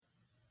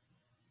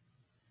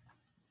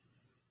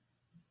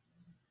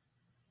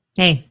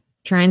Hey,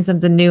 trying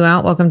something new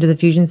out. Welcome to the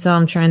Fusion Cell.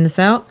 I'm trying this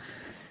out.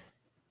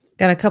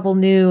 Got a couple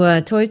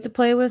new toys to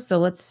play with, so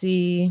let's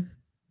see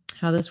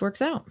how this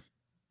works out.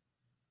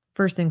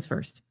 First things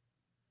first.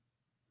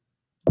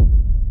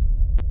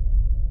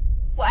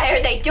 Why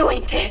are they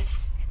doing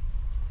this?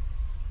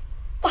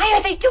 Why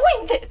are they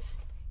doing this?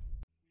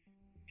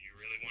 Do you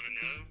really want to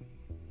know?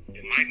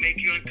 It might make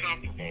you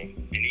uncomfortable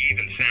and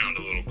even sound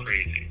a little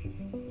crazy.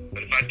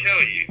 But if I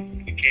tell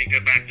you, you can't go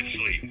back to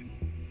sleep.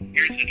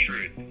 Here's the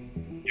truth.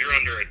 You're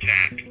under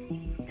attack.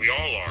 We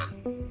all are.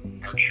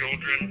 Our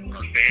children,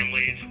 our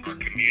families, our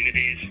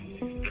communities.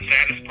 The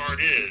saddest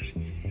part is,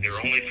 they're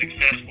only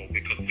successful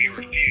because we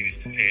refuse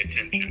to pay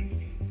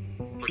attention.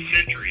 For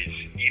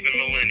centuries, even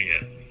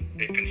millennia,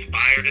 they've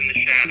conspired in the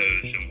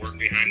shadows and worked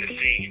behind the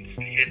scenes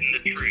and hidden the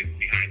truth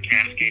behind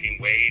cascading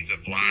waves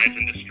of lies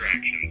and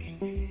distractions.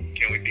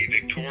 Can we be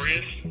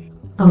victorious?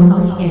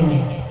 Only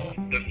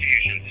in The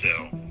Fusion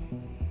Cell.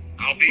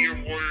 I'll be your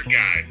warrior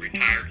guide,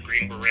 retired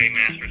Green Beret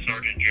Master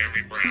Sergeant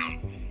Jeremy Brown,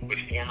 with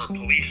former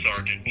Police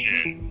Sergeant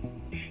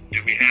Jen.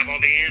 Do we have all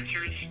the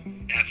answers?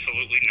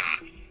 Absolutely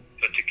not.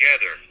 But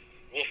together,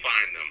 we'll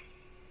find them.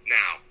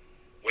 Now,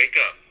 wake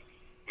up.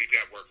 We've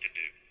got work to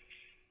do.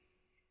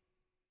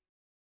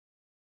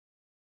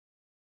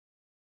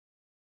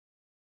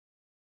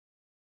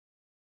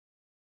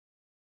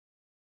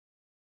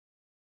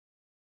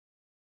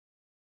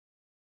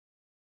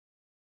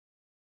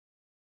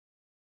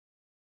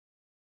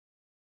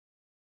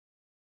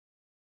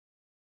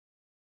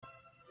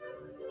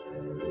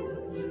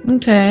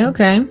 Okay.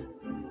 A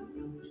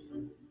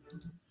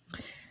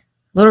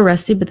little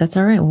rusty, but that's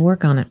all right. We'll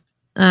work on it.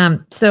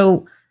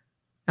 So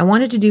I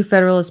wanted to do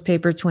Federalist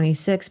paper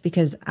 26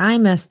 because I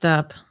messed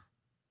up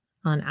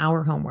on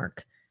our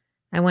homework.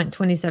 I went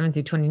 27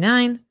 through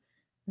 29,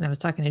 and I was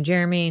talking to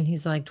Jeremy, and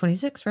he's like,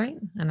 26, right?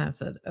 And I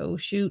said, oh,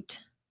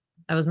 shoot.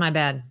 That was my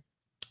bad.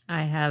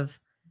 I have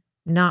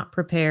not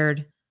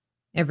prepared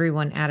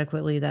everyone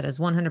adequately. That is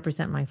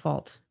 100% my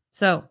fault.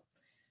 So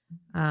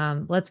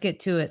let's get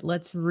to it.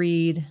 Let's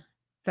read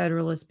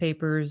Federalist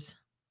Papers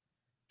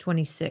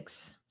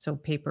 26. So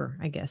paper,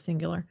 I guess,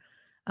 singular.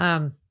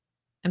 I'm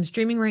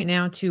streaming right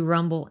now to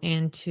Rumble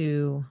and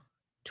to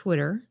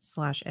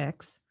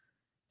Twitter/X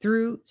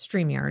through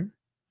StreamYard.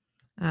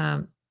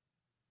 And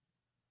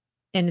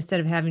instead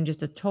of having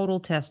just a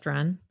total test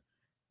run,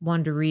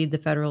 wanted to read the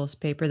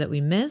Federalist paper that we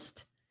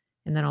missed,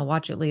 and then I'll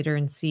watch it later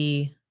and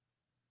see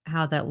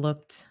how that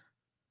looked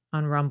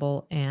on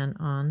Rumble and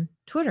on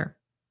Twitter.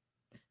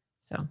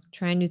 So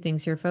trying new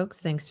things here,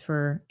 folks. Thanks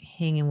for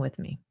hanging with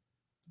me.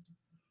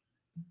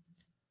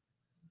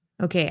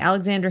 Okay,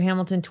 Alexander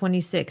Hamilton,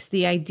 26.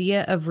 The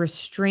idea of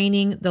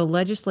restraining the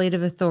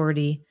legislative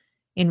authority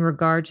in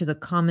regard to the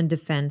common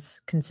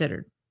defense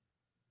considered.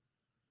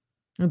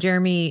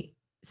 Jeremy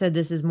said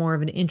this is more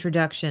of an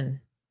introduction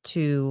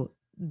to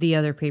the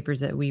other papers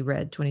that we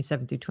read,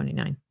 27 through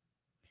 29.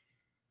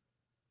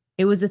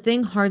 It was a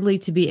thing hardly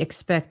to be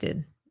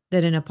expected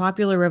that in a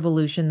popular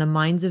revolution, the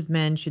minds of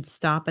men should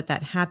stop at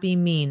that happy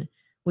mean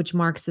which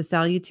marks the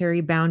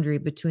salutary boundary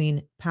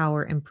between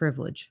power and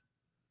privilege,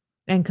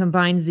 and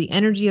combines the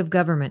energy of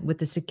government with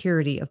the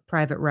security of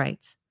private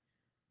rights.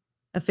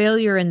 A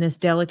failure in this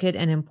delicate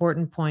and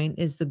important point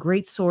is the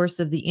great source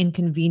of the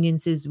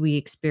inconveniences we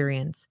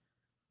experience.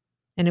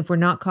 And if we're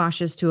not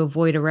cautious to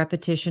avoid a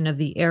repetition of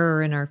the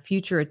error in our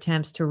future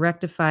attempts to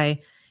rectify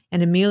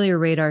and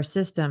ameliorate our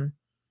system,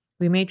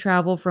 we may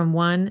travel from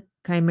one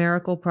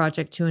chimerical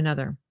project to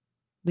another.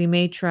 We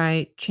may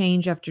try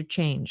change after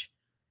change,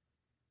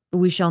 but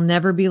we shall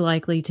never be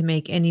likely to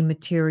make any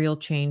material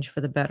change for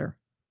the better.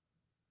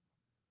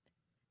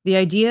 The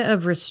idea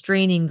of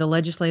restraining the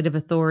legislative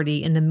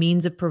authority in the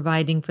means of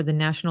providing for the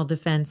national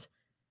defense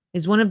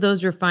is one of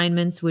those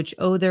refinements which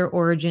owe their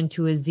origin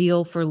to a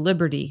zeal for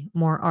liberty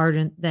more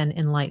ardent than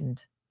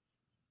enlightened.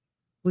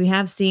 We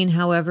have seen,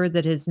 however,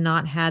 that it has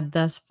not had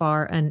thus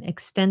far an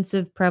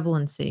extensive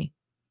prevalency,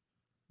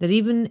 that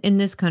even in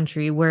this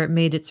country where it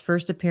made its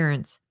first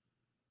appearance,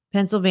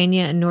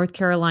 Pennsylvania and North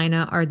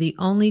Carolina are the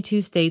only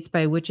two states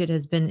by which it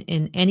has been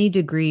in any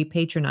degree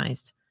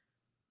patronized,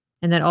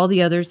 and that all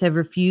the others have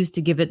refused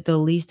to give it the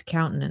least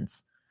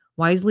countenance,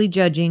 wisely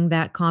judging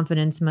that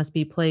confidence must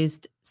be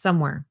placed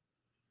somewhere,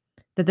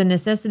 that the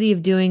necessity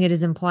of doing it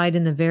is implied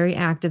in the very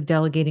act of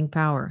delegating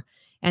power,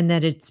 and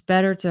that it's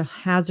better to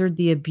hazard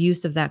the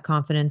abuse of that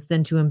confidence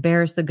than to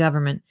embarrass the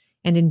government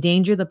and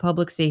endanger the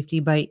public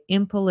safety by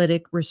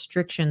impolitic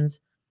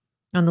restrictions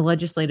on the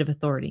legislative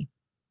authority.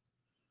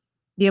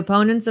 The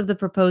opponents of the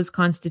proposed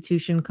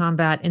Constitution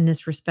combat in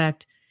this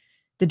respect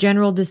the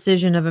general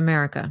decision of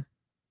America,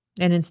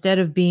 and instead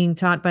of being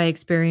taught by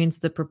experience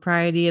the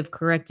propriety of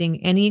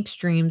correcting any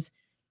extremes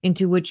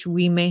into which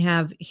we may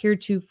have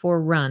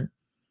heretofore run,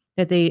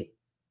 that they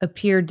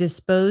appear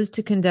disposed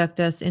to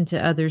conduct us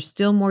into others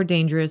still more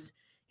dangerous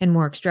and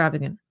more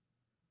extravagant.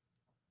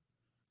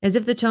 As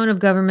if the tone of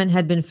government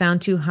had been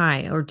found too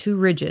high or too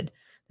rigid,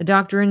 the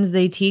doctrines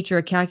they teach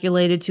are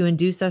calculated to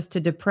induce us to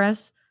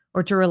depress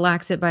or to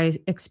relax it by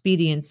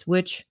expedients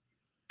which,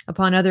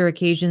 upon other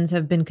occasions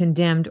have been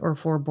condemned or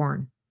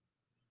forborne.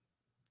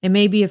 It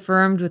may be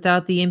affirmed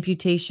without the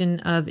imputation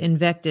of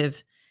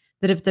invective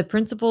that if the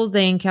principles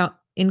they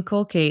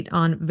inculcate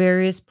on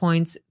various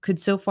points could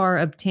so far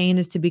obtain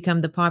as to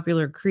become the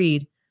popular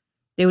creed,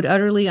 they would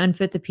utterly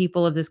unfit the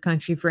people of this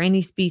country for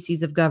any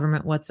species of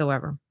government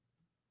whatsoever.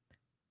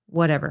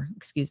 Whatever,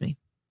 excuse me.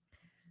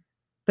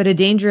 But a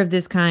danger of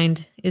this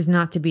kind is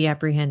not to be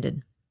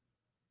apprehended.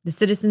 The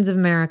citizens of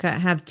America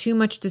have too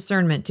much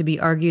discernment to be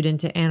argued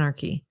into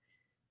anarchy.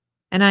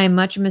 And I am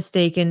much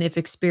mistaken if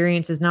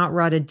experience has not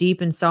wrought a deep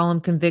and solemn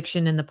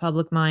conviction in the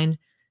public mind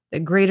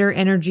that greater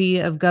energy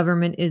of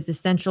government is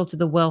essential to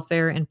the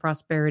welfare and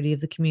prosperity of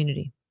the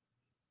community.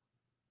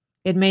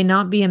 It may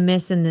not be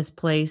amiss in this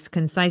place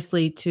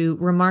concisely to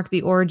remark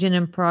the origin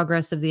and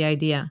progress of the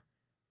idea,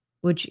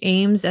 which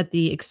aims at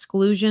the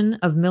exclusion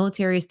of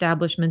military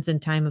establishments in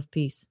time of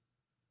peace.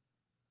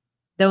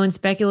 Though in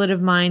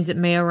speculative minds it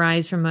may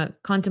arise from a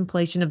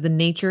contemplation of the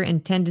nature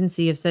and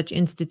tendency of such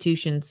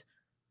institutions,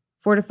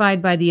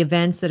 fortified by the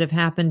events that have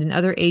happened in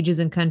other ages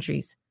and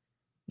countries,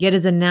 yet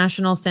as a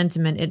national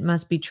sentiment it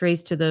must be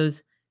traced to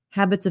those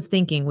habits of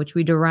thinking which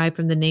we derive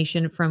from the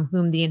nation from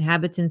whom the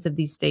inhabitants of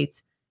these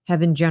states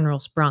have in general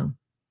sprung.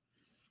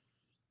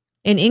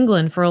 In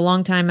England, for a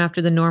long time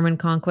after the Norman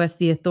conquest,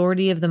 the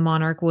authority of the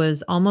monarch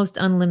was almost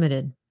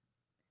unlimited.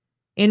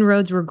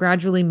 Inroads were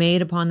gradually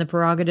made upon the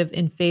prerogative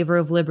in favor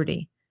of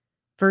liberty,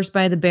 first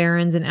by the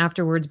barons and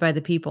afterwards by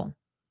the people,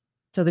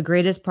 till the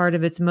greatest part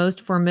of its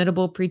most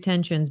formidable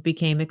pretensions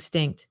became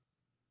extinct.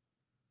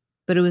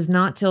 But it was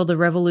not till the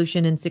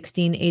Revolution in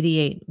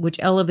 1688, which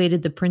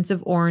elevated the Prince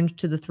of Orange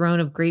to the throne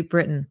of Great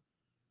Britain,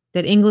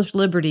 that English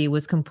liberty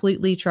was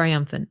completely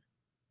triumphant.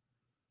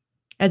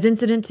 As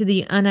incident to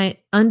the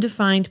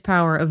undefined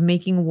power of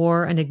making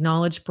war an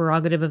acknowledged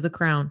prerogative of the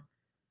crown,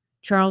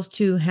 Charles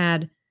II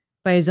had,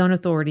 by his own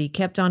authority,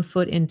 kept on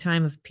foot in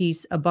time of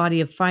peace a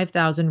body of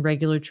 5,000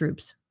 regular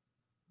troops.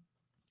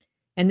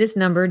 And this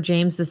number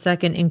James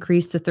II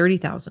increased to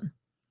 30,000,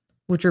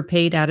 which were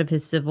paid out of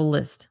his civil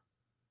list.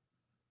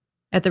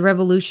 At the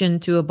Revolution,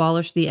 to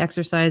abolish the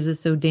exercise of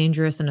so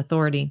dangerous an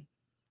authority,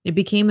 it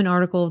became an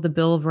article of the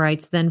Bill of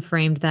Rights then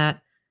framed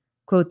that,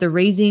 quote, the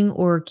raising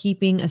or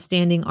keeping a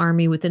standing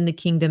army within the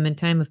kingdom in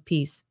time of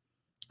peace,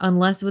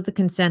 unless with the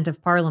consent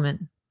of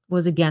Parliament,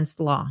 was against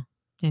law,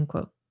 end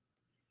quote.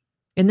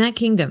 In that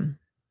kingdom,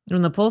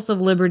 when the pulse of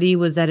liberty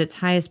was at its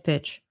highest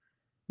pitch,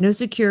 no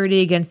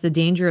security against the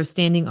danger of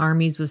standing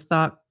armies was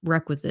thought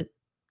requisite,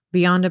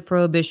 beyond a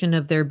prohibition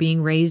of their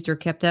being raised or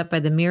kept up by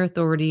the mere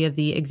authority of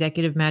the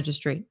executive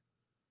magistrate.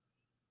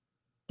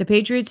 The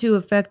patriots who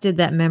effected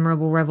that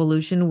memorable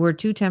revolution were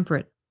too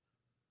temperate,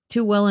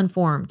 too well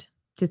informed,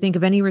 to think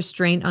of any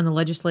restraint on the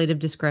legislative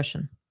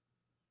discretion.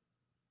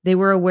 They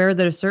were aware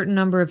that a certain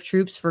number of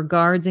troops for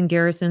guards and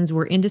garrisons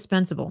were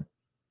indispensable,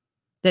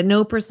 that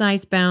no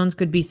precise bounds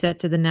could be set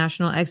to the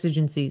national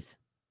exigencies,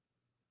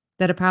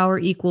 that a power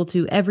equal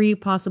to every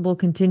possible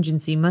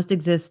contingency must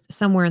exist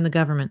somewhere in the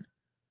government,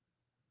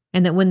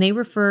 and that when they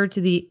refer to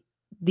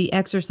the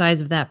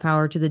exercise of that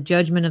power to the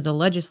judgment of the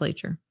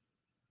legislature,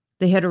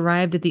 they had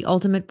arrived at the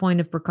ultimate point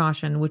of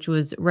precaution which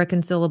was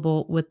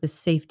reconcilable with the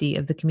safety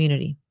of the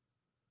community.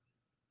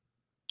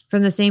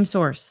 From the same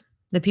source,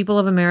 the people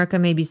of America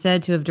may be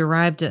said to have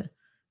derived a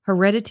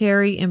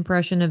hereditary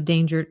impression of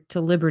danger to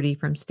liberty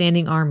from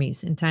standing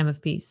armies in time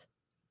of peace.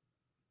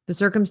 The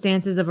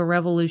circumstances of a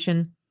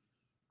revolution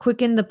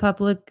quickened the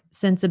public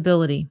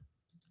sensibility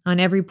on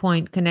every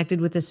point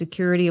connected with the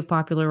security of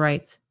popular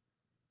rights,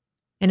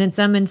 and in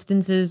some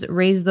instances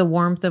raised the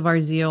warmth of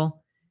our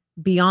zeal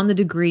beyond the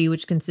degree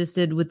which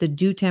consisted with the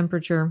due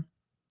temperature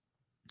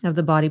of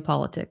the body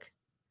politic.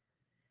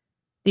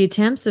 The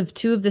attempts of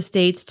two of the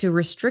states to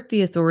restrict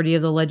the authority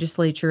of the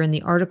legislature in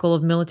the article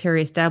of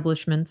military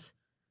establishments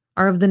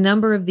are of the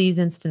number of these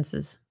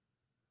instances.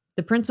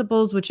 The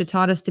principles which had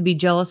taught us to be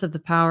jealous of the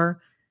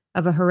power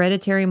of a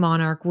hereditary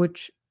monarch,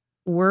 which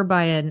were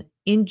by an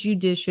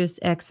injudicious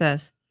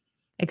excess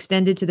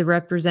extended to the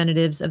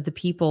representatives of the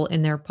people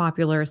in their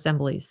popular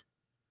assemblies.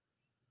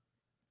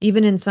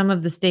 Even in some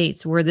of the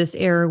states where this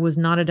error was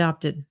not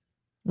adopted,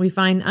 we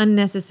find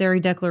unnecessary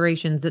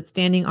declarations that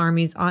standing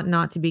armies ought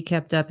not to be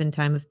kept up in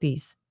time of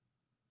peace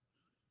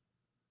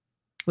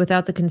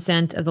without the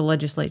consent of the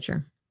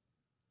legislature.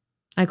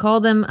 I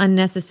call them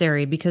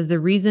unnecessary because the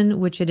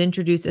reason which had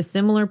introduced a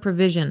similar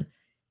provision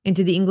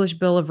into the English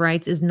Bill of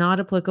Rights is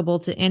not applicable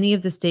to any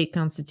of the state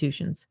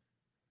constitutions.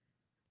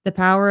 The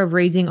power of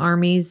raising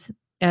armies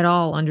at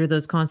all under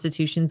those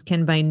constitutions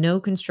can by no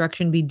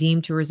construction be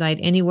deemed to reside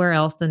anywhere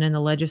else than in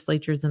the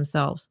legislatures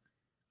themselves,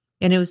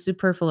 and it was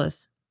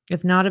superfluous,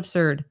 if not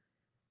absurd,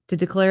 to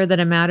declare that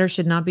a matter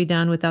should not be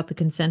done without the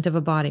consent of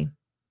a body,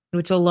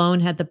 which alone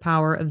had the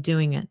power of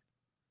doing it.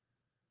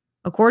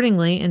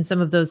 Accordingly, in some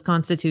of those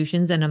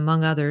constitutions, and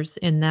among others,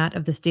 in that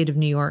of the state of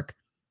New York,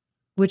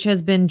 which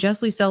has been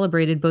justly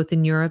celebrated both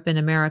in Europe and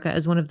America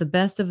as one of the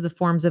best of the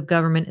forms of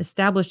government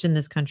established in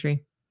this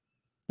country,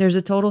 there's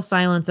a total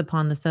silence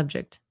upon the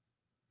subject.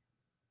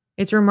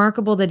 It's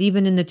remarkable that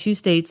even in the two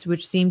states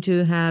which seem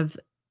to have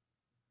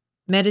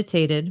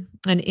meditated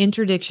an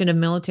interdiction of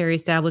military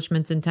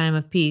establishments in time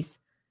of peace,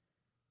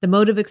 the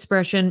mode of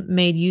expression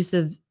made use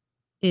of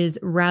is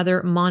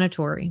rather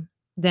monitory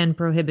than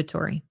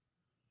prohibitory.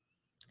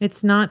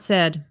 It's not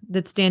said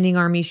that standing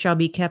armies shall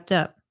be kept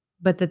up,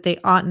 but that they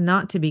ought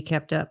not to be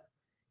kept up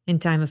in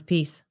time of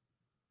peace.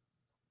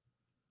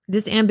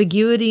 This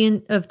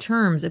ambiguity of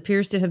terms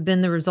appears to have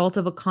been the result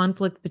of a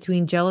conflict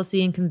between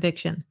jealousy and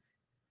conviction,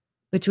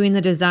 between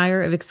the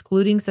desire of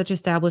excluding such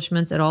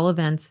establishments at all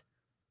events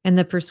and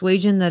the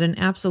persuasion that an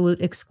absolute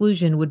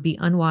exclusion would be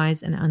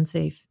unwise and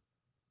unsafe.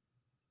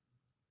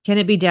 Can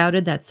it be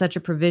doubted that such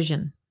a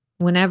provision,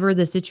 whenever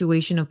the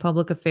situation of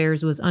public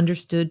affairs was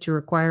understood to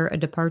require a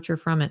departure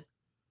from it,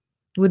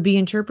 would be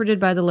interpreted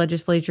by the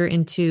legislature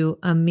into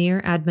a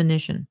mere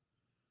admonition,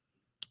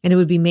 and it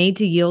would be made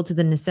to yield to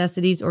the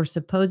necessities or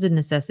supposed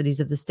necessities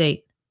of the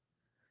state?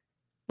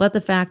 Let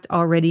the fact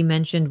already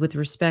mentioned with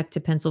respect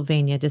to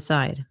Pennsylvania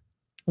decide.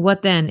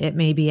 What then, it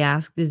may be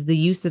asked, is the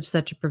use of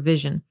such a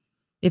provision,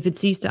 if it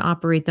cease to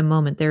operate the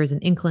moment there is an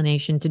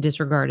inclination to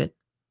disregard it?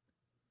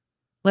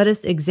 Let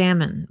us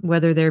examine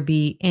whether there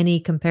be any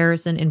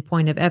comparison in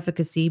point of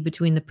efficacy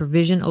between the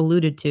provision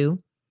alluded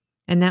to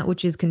and that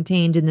which is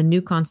contained in the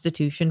new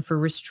Constitution for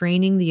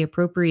restraining the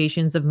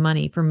appropriations of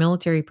money for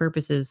military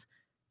purposes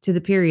to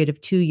the period of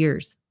 2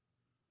 years.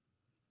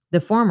 The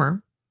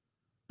former,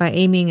 by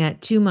aiming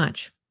at too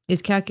much,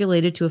 is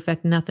calculated to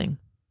effect nothing.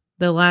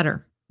 The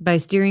latter, by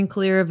steering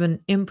clear of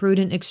an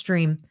imprudent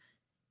extreme,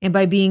 and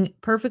by being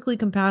perfectly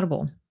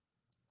compatible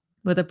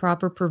with a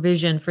proper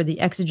provision for the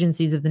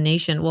exigencies of the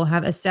nation, will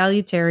have a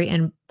salutary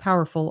and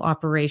powerful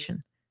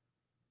operation.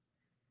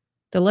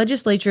 The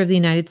legislature of the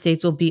United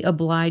States will be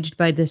obliged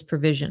by this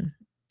provision,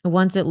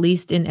 once at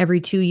least in every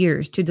 2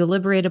 years, to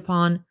deliberate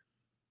upon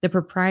the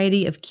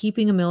propriety of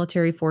keeping a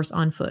military force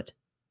on foot,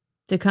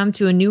 to come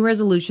to a new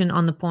resolution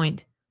on the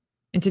point,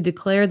 and to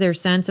declare their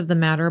sense of the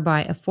matter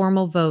by a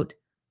formal vote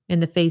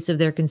in the face of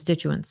their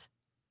constituents.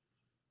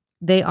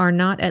 They are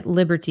not at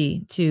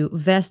liberty to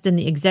vest in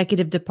the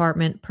executive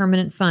department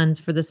permanent funds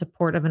for the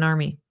support of an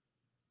army,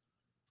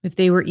 if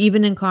they were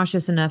even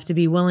incautious enough to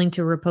be willing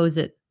to repose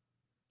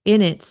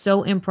in it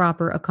so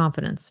improper a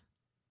confidence.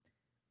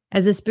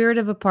 As the spirit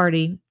of a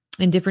party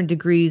in different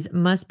degrees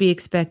must be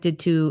expected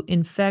to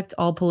infect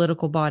all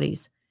political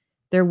bodies,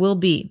 there will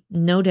be,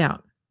 no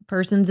doubt,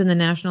 persons in the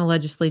national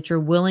legislature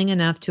willing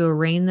enough to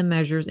arraign the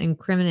measures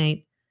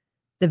incriminate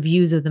the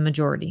views of the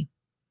majority.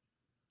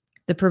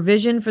 The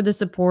provision for the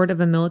support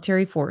of a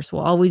military force will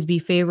always be a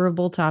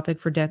favorable topic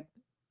for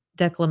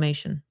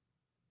declamation.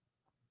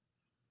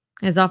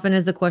 As often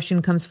as the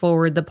question comes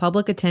forward, the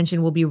public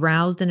attention will be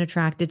roused and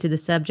attracted to the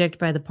subject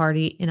by the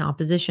party in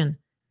opposition.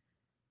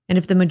 And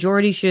if the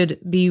majority should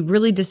be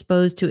really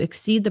disposed to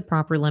exceed the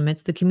proper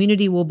limits, the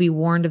community will be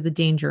warned of the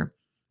danger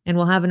and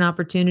will have an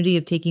opportunity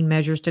of taking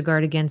measures to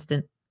guard against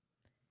it.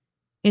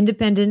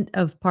 Independent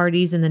of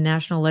parties in the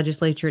national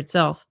legislature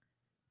itself,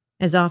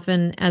 as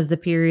often as the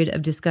period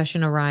of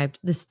discussion arrived,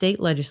 the state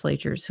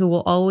legislatures, who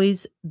will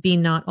always be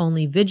not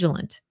only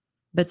vigilant,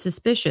 but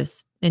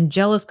suspicious and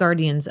jealous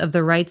guardians of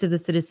the rights of the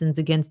citizens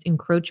against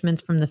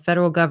encroachments from the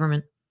federal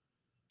government,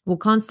 will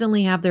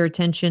constantly have their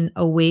attention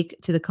awake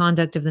to the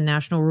conduct of the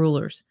national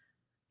rulers,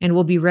 and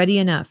will be ready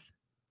enough,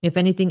 if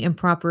anything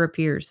improper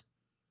appears,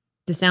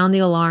 to sound the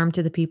alarm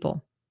to the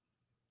people,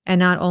 and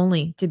not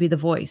only to be the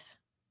voice,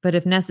 but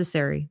if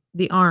necessary,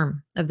 the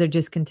arm of their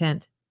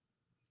discontent.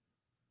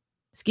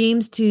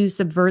 Schemes to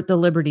subvert the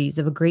liberties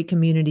of a great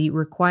community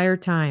require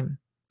time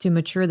to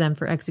mature them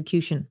for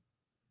execution.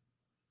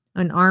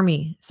 An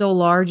army so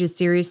large as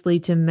seriously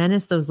to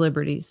menace those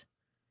liberties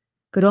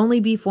could only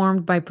be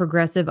formed by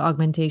progressive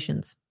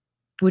augmentations,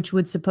 which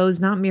would suppose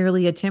not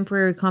merely a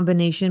temporary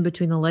combination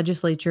between the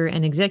legislature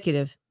and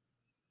executive,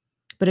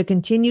 but a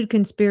continued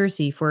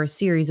conspiracy for a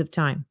series of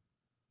time.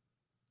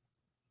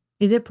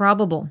 Is it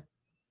probable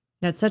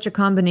that such a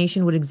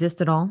combination would exist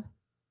at all?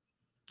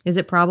 Is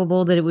it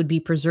probable that it would be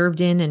preserved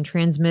in and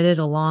transmitted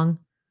along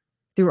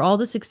through all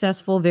the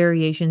successful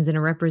variations in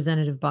a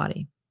representative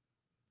body,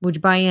 which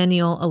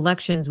biennial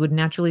elections would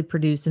naturally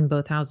produce in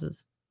both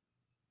houses?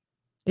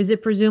 Is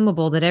it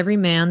presumable that every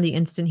man, the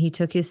instant he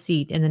took his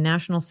seat in the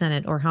National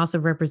Senate or House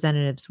of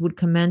Representatives, would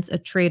commence a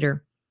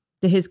traitor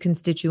to his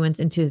constituents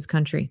and to his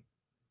country?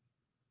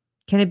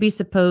 Can it be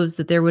supposed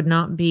that there would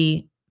not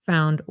be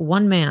found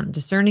one man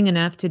discerning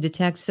enough to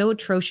detect so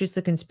atrocious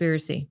a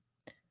conspiracy,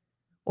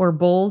 or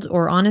bold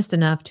or honest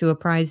enough to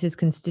apprise his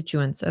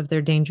constituents of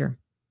their danger?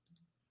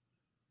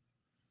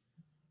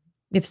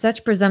 If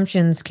such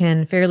presumptions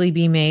can fairly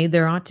be made,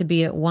 there ought to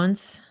be at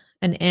once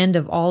an end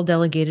of all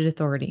delegated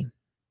authority.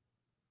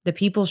 The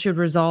people should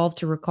resolve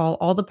to recall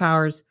all the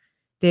powers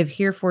they have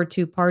heretofore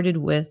parted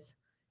with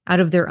out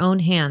of their own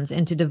hands,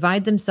 and to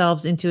divide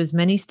themselves into as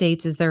many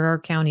states as there are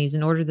counties,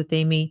 in order that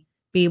they may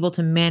be able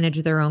to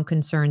manage their own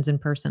concerns in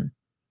person.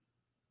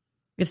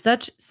 If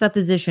such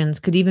suppositions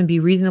could even be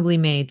reasonably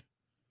made,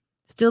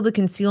 still the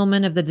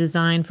concealment of the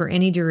design for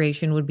any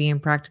duration would be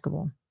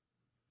impracticable.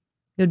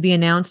 It would be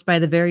announced by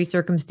the very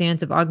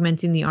circumstance of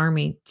augmenting the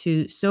army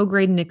to so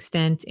great an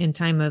extent in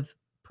time of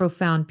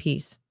profound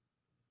peace.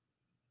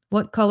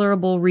 What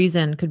colorable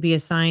reason could be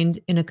assigned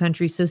in a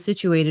country so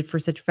situated for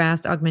such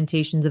vast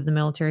augmentations of the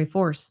military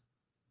force?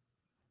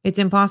 It's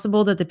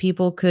impossible that the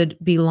people could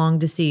be long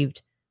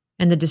deceived,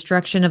 and the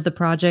destruction of the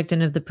project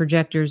and of the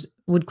projectors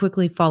would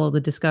quickly follow the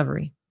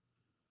discovery.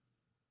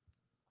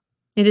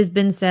 It has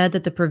been said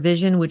that the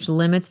provision which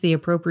limits the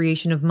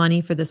appropriation of money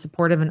for the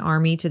support of an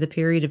army to the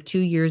period of 2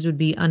 years would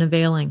be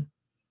unavailing,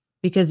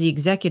 because the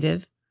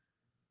executive,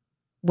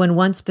 when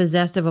once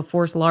possessed of a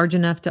force large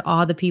enough to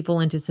awe the people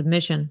into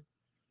submission,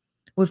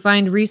 would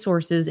find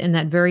resources in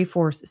that very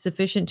force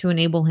sufficient to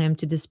enable him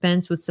to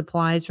dispense with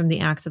supplies from the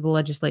acts of the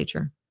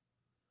legislature.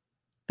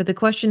 But the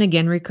question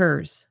again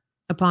recurs: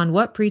 upon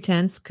what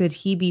pretense could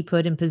he be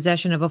put in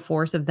possession of a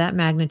force of that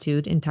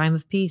magnitude in time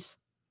of peace?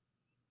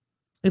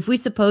 If we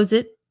suppose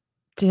it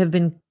to have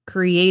been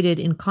created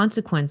in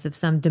consequence of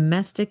some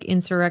domestic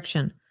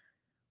insurrection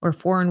or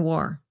foreign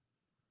war,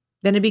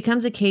 then it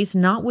becomes a case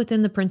not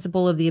within the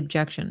principle of the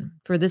objection,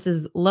 for this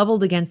is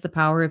leveled against the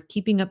power of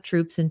keeping up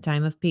troops in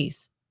time of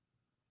peace.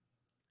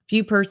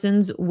 Few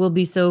persons will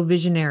be so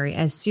visionary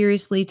as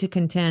seriously to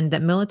contend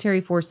that military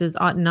forces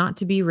ought not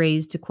to be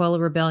raised to quell a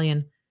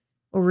rebellion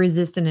or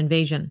resist an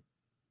invasion.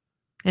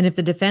 And if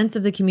the defense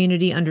of the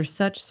community under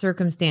such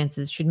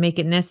circumstances should make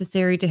it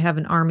necessary to have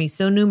an army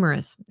so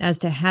numerous as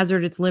to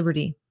hazard its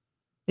liberty,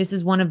 this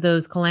is one of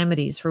those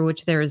calamities for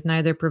which there is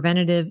neither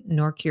preventative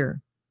nor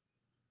cure.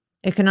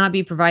 It cannot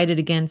be provided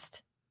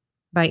against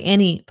by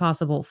any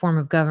possible form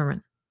of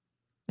government.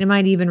 It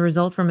might even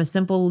result from a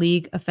simple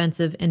league,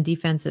 offensive and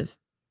defensive,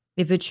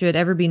 if it should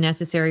ever be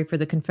necessary for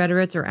the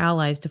Confederates or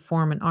Allies to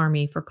form an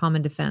army for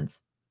common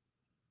defense.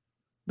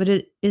 But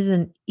it is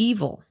an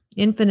evil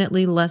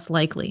infinitely less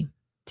likely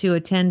to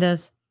attend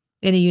us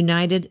in a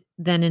united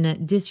than in a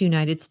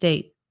disunited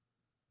state.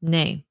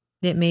 Nay,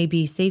 it may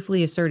be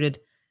safely asserted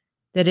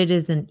that it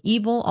is an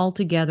evil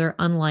altogether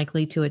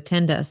unlikely to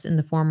attend us in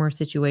the former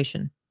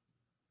situation.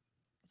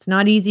 It's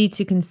not easy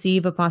to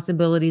conceive a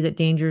possibility that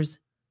dangers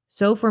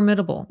so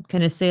formidable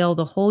can assail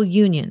the whole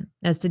Union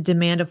as to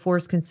demand a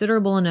force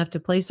considerable enough to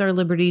place our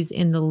liberties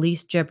in the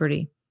least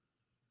jeopardy,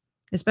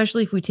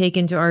 especially if we take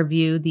into our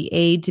view the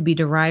aid to be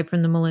derived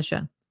from the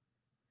militia,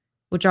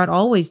 which ought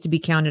always to be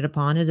counted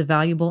upon as a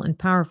valuable and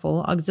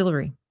powerful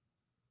auxiliary.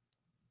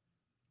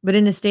 But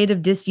in a state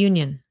of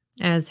disunion,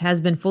 as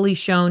has been fully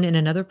shown in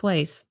another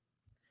place,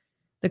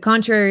 the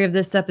contrary of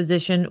this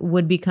supposition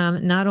would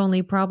become not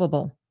only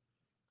probable,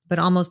 but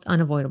almost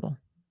unavoidable.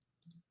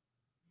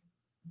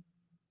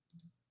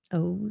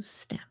 Oh,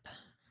 snap.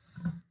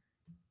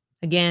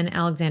 Again,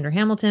 Alexander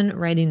Hamilton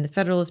writing the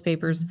Federalist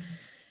Papers.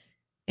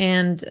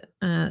 And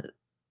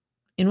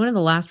in one of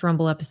the last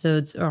Rumble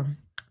episodes, or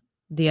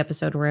the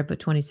episode where I put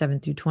 27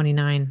 through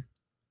 29,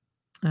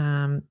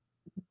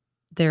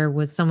 there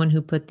was someone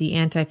who put the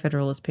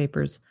Anti-Federalist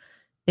Papers.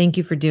 Thank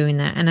you for doing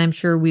that. And I'm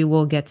sure we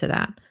will get to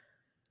that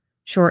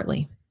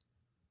shortly.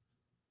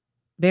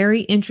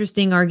 Very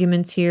interesting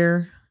arguments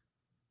here.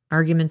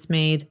 Arguments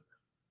made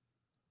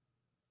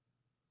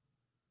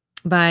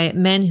by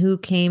men who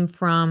came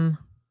from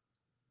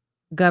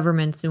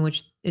governments in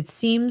which it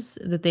seems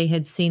that they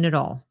had seen it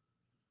all.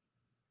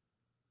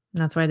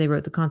 And that's why they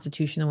wrote the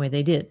Constitution the way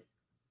they did.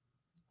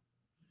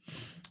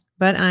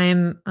 But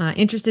I'm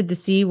interested to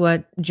see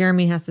what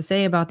Jeremy has to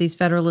say about these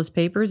Federalist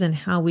Papers and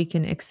how we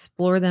can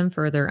explore them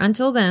further.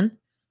 Until then,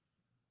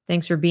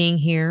 thanks for being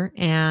here,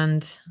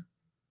 and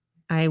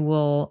I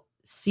will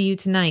see you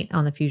tonight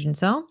on the Fusion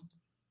Cell.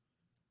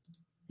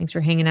 Thanks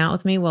for hanging out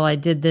with me while I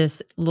did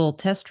this little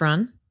test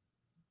run.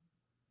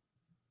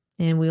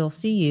 And we'll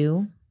see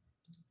you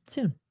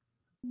soon.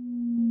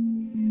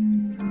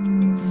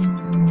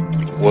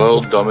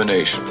 World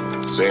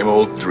domination, same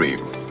old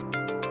dream.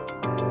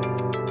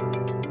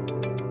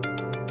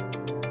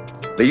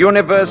 The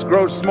universe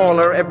grows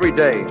smaller every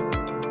day. This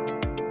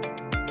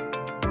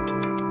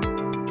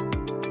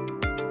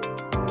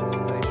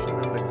nation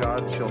under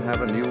God shall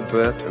have a new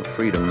birth of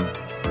freedom,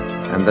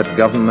 and that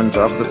government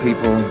of the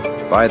people,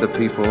 by the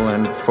people,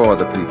 and for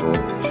the people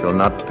shall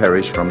not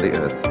perish from the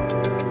earth.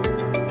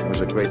 It was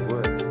a great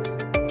word.